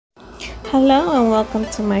Hello and welcome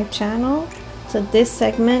to my channel. So this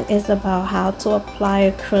segment is about how to apply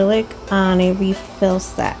acrylic on a refill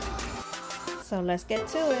set. So let's get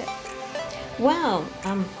to it. Well,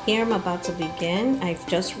 here I'm about to begin. I've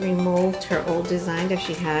just removed her old design that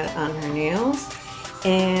she had on her nails,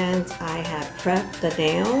 and I have prepped the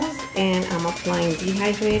nails, and I'm applying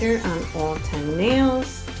dehydrator on all 10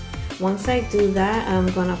 nails. Once I do that, I'm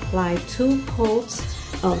gonna apply 2 coats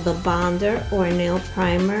of the bonder or nail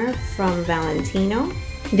primer from Valentino.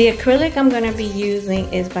 The acrylic I'm going to be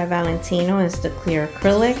using is by Valentino. It's the clear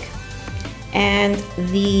acrylic, and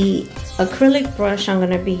the acrylic brush I'm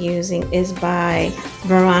going to be using is by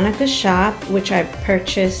Veronica's Shop, which I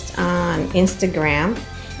purchased on Instagram,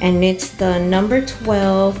 and it's the number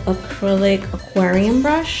 12 acrylic aquarium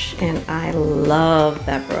brush, and I love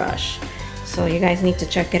that brush. So you guys need to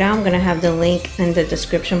check it out. I'm going to have the link in the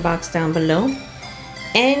description box down below.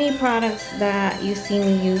 Any products that you see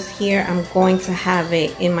me use here, I'm going to have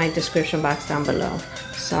it in my description box down below,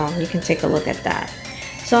 so you can take a look at that.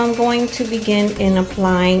 So I'm going to begin in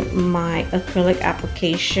applying my acrylic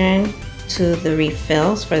application to the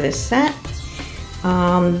refills for this set.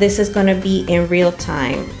 This is going to be in real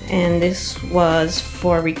time, and this was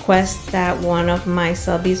for a request that one of my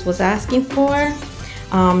subbies was asking for.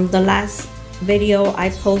 The last video I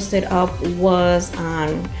posted up was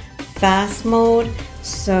on fast mode,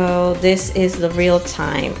 so this is the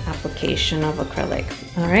real-time application of acrylic.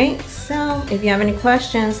 All right, so if you have any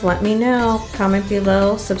questions, let me know. Comment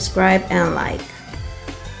below, subscribe, and like.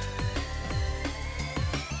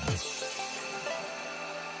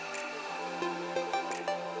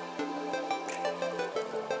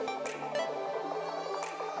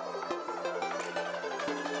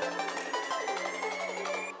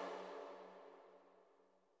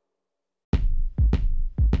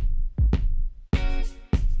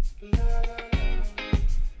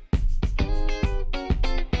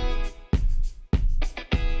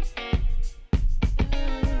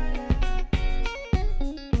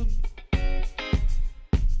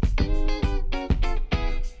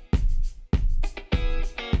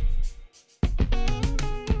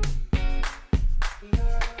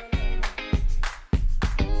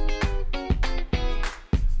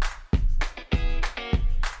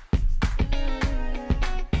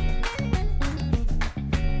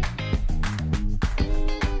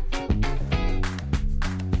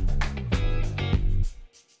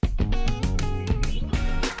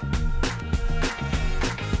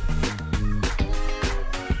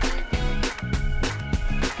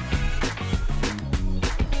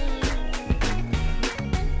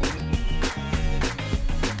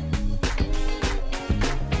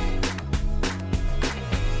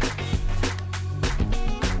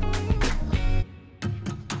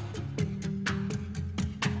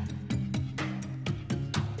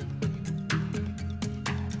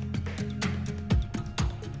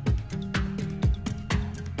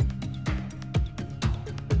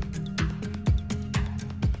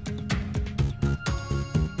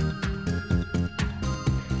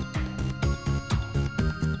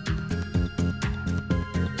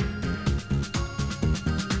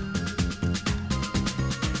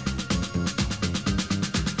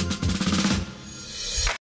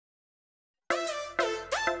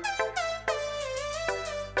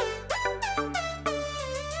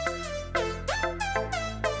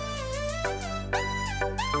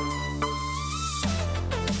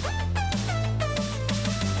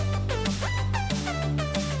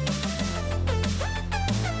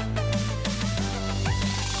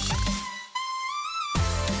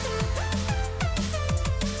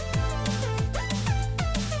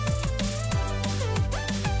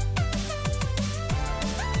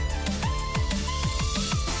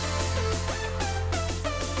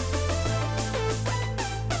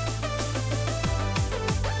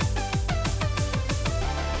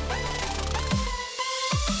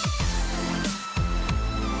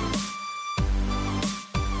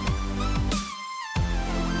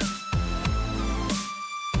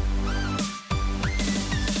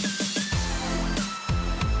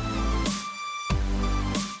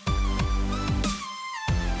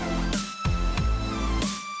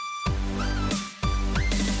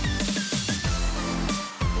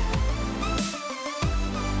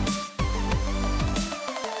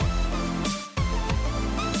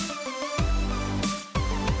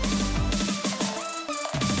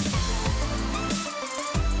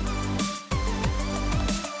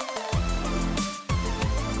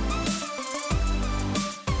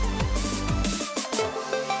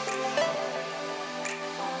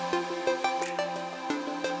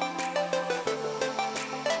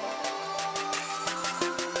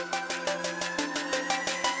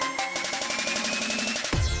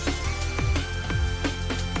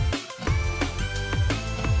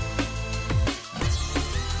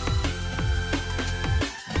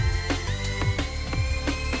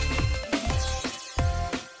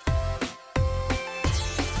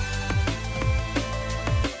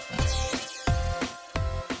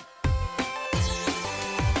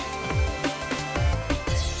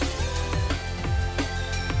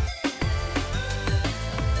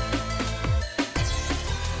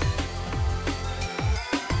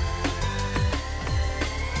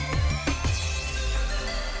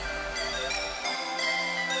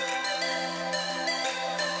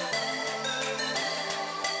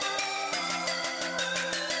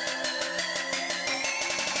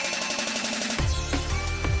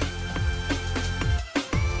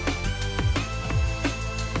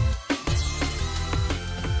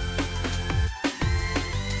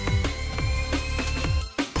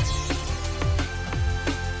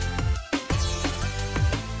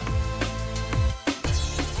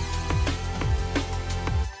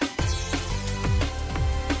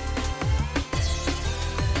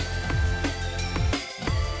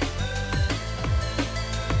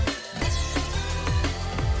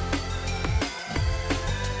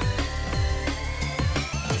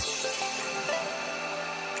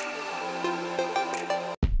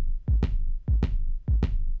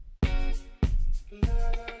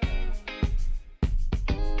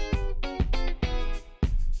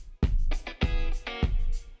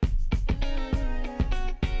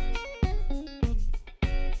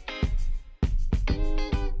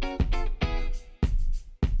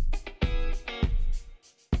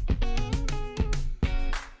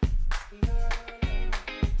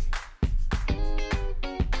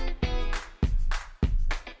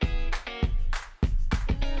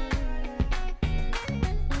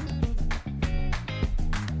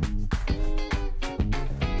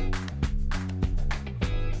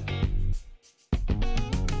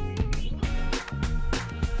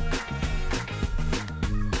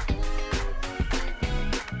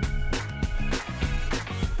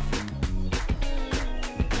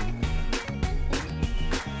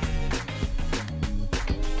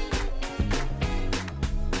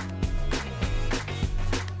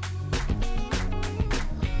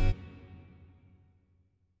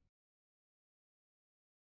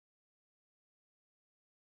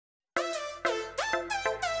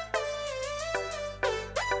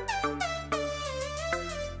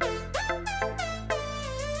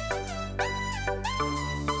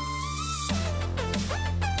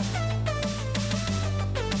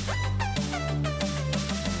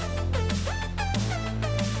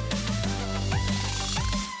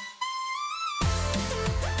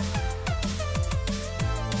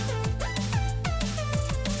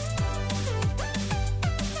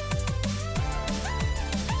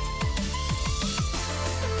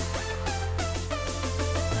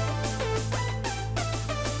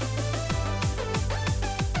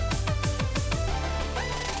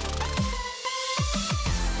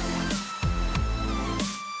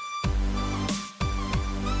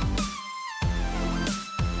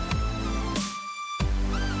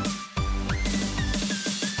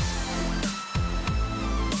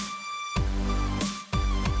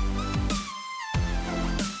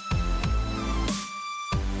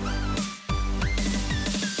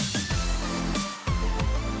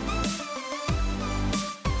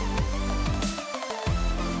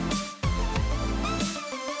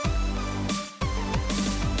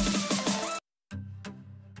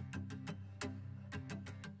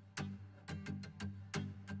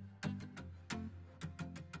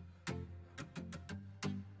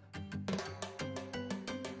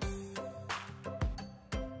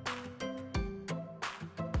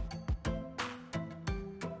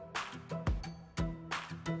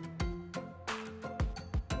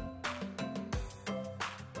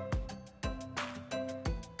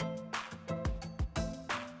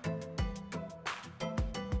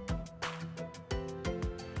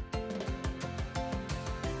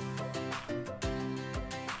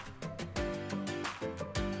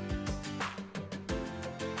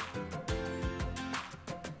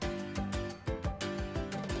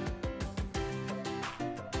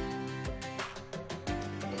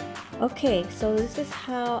 Okay, so this is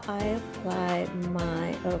how I apply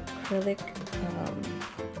my acrylic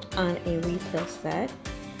on a refill set.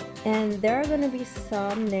 And there are going to be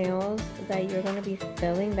some nails that you're going to be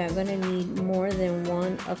filling that are going to need more than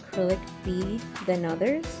one acrylic bead than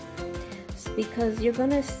others. It's because you're going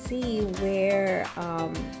to see where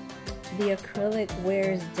the acrylic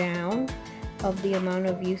wears down of the amount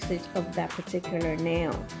of usage of that particular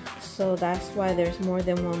nail. So that's why there's more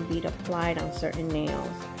than one bead applied on certain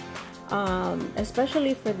nails,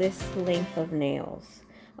 especially for this length of nails.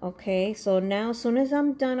 Okay, so now as soon as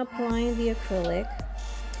I'm done applying the acrylic,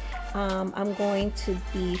 I'm going to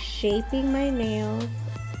be shaping my nails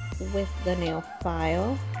with the nail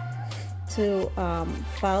file to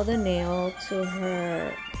file the nail to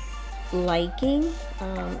her liking.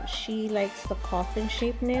 She likes the coffin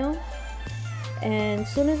shaped nail. And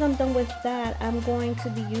as soon as I'm done with that, I'm going to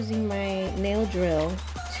be using my nail drill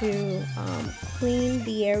to clean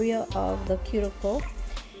the area of the cuticle,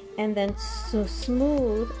 and then to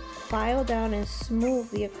file down and smooth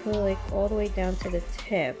the acrylic all the way down to the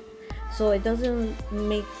tip, so it doesn't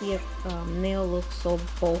make the nail look so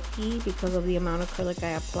bulky because of the amount of acrylic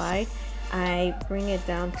I applied. I bring it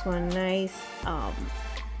down to a nice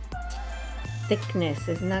thickness.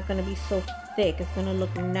 It's not going to be so thick. It's going to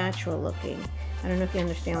look natural looking. I don't know if you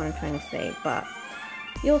understand what I'm trying to say, but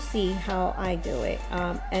you'll see how I do it.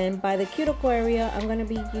 And by the cuticle area, I'm going to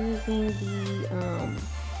be using the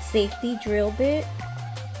safety drill bit.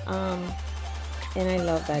 And I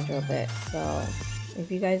love that drill bit. So if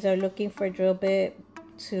you guys are looking for a drill bit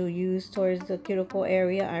to use towards the cuticle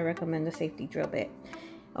area, I recommend the safety drill bit.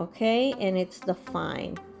 Okay, and it's the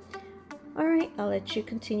fine. All right, I'll let you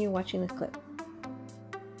continue watching this clip.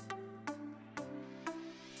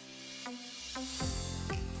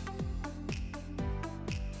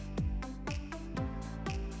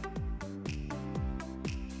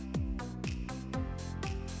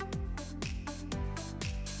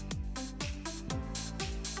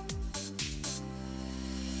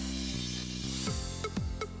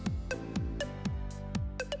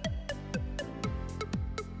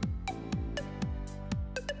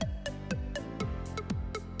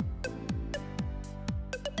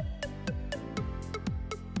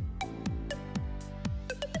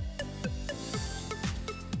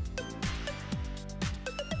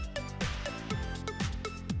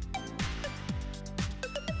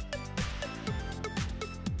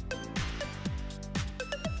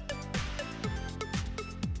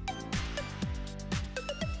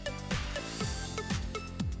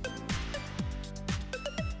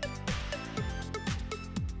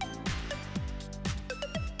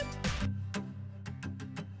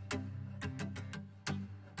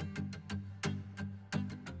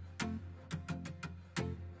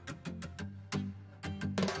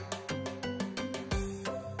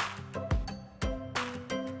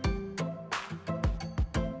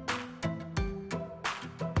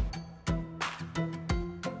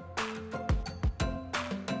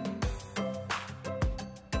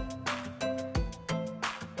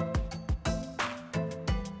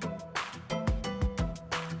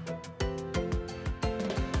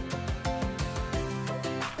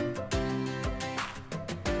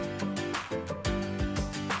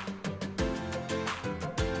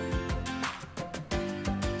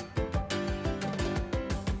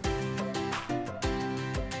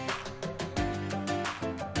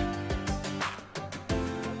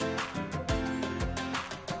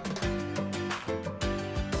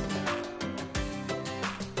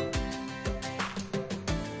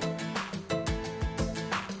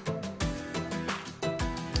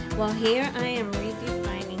 Well, here I am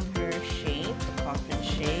redefining her shape, the coffin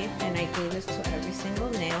shape, and I do this to every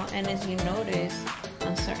single nail. And as you notice,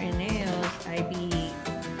 on certain nails, I be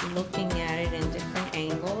looking at it in different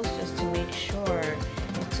angles just to make sure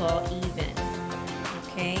it's all even,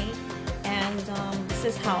 okay? And this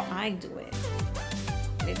is how I do it.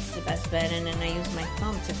 It's the best bet, and then I use my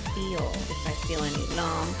thumb to feel if I feel any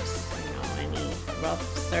lumps, you know, any rough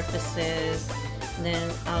surfaces.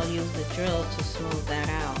 Then I'll use the drill to smooth that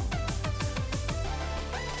out.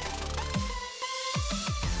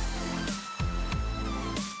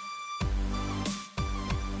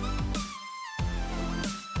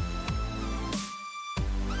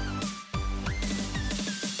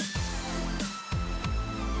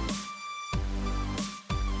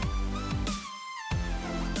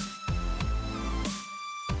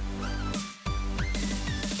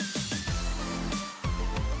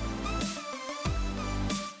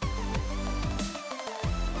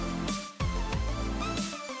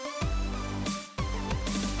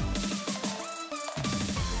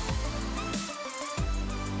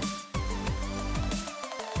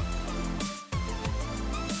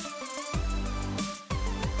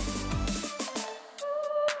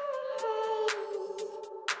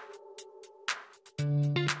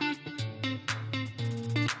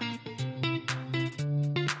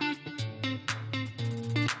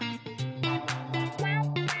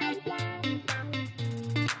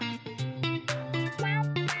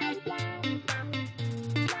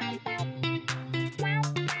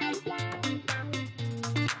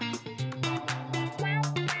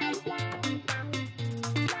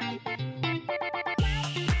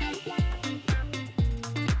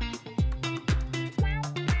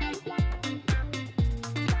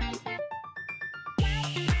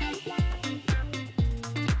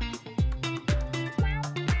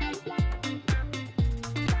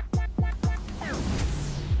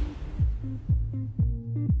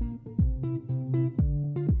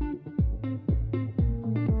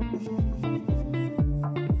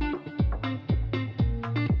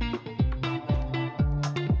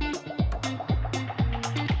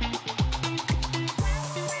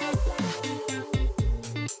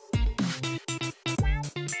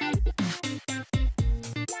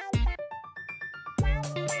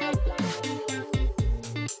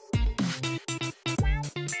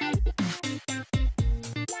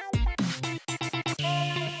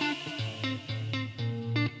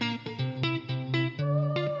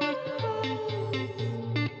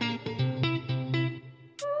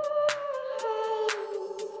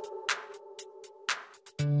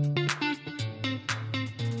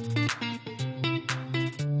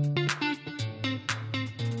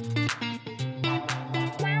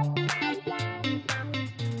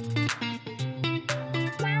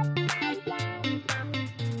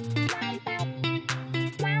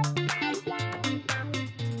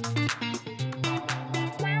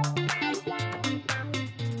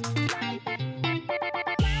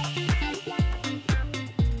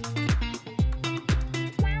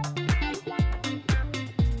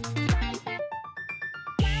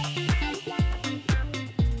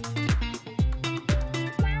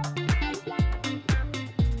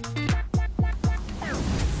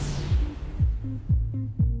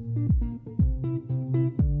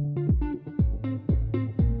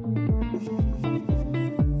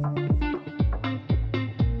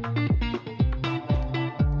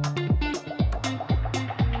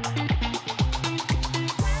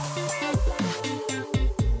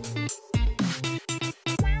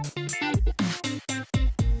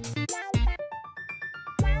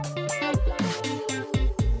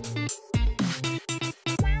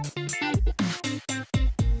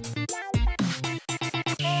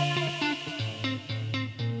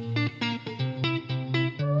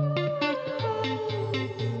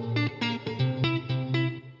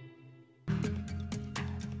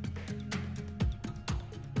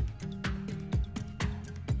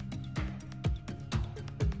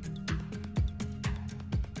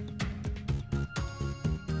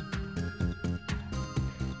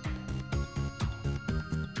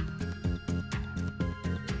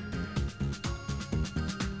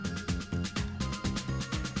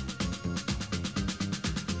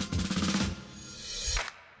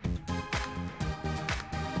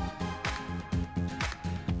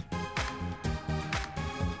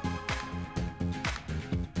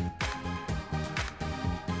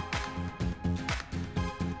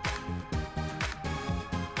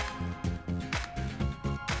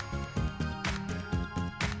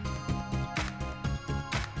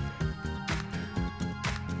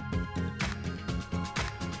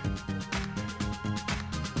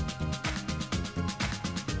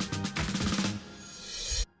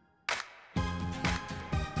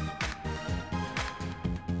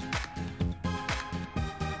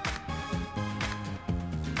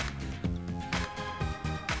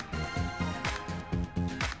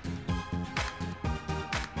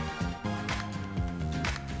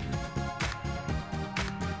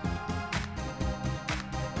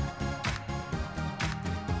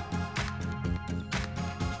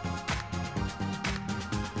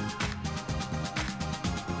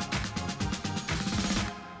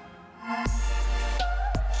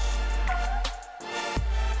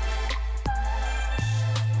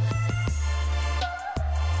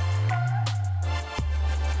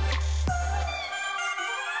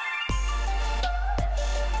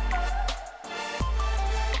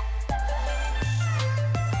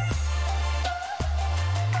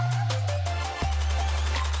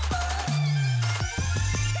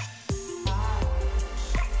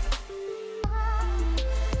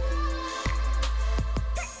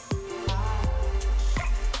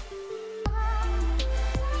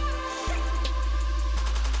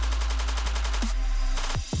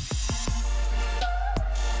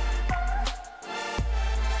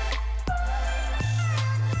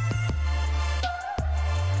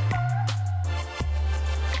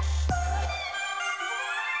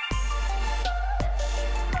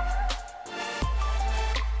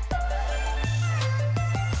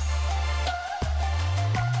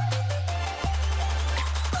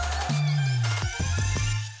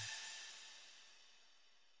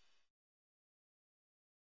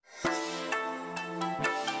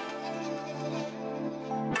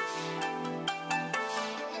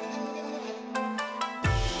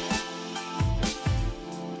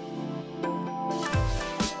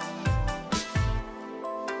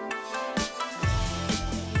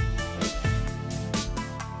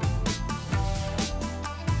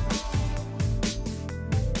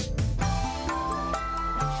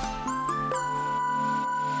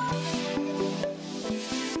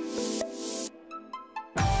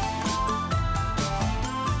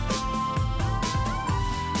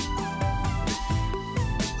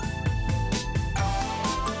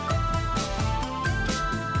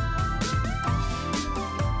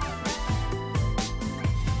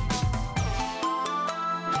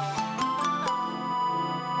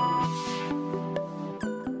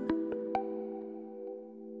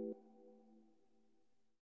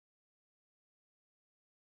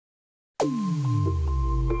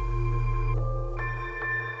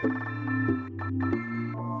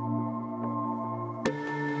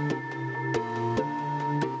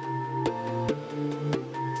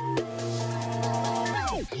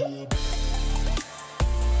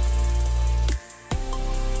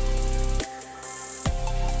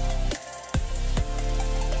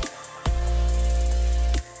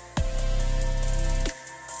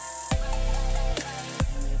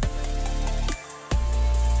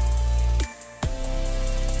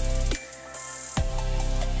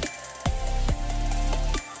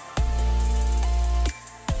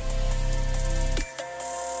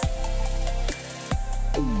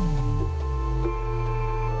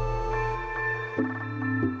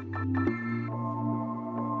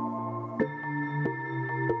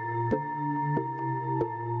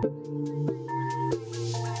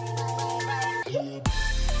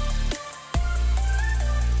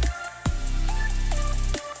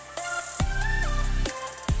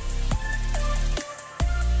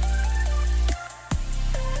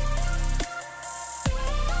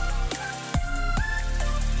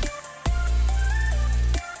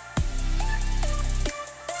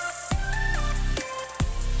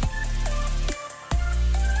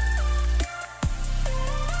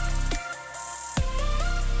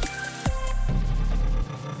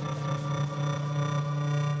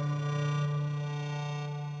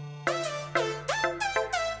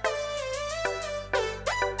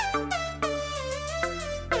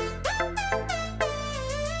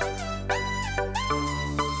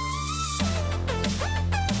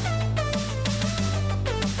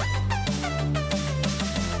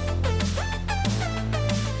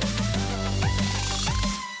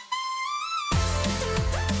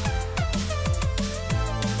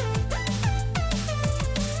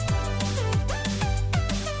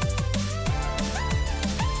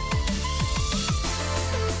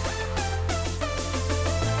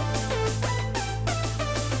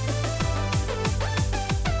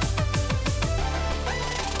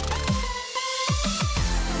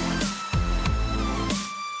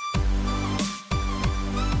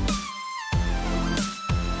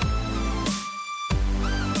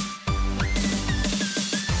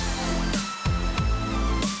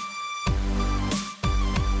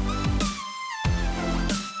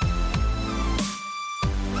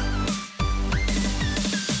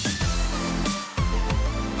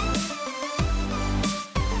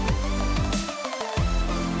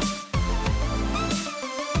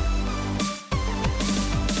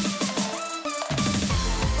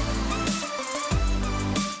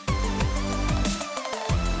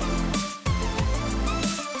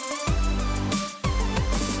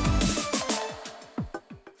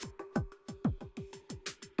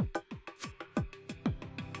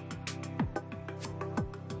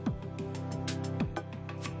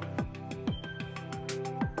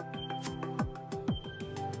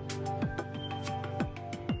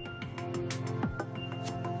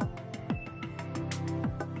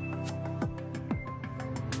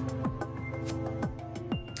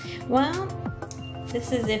 Well,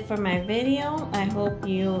 this is it for my video. I hope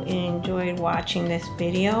you enjoyed watching this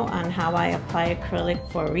video on how I apply acrylic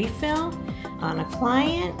for refill on a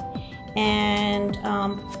client. And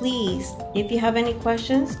please, if you have any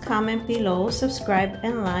questions, comment below, subscribe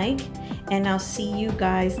and like, and I'll see you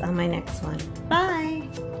guys on my next one. Bye.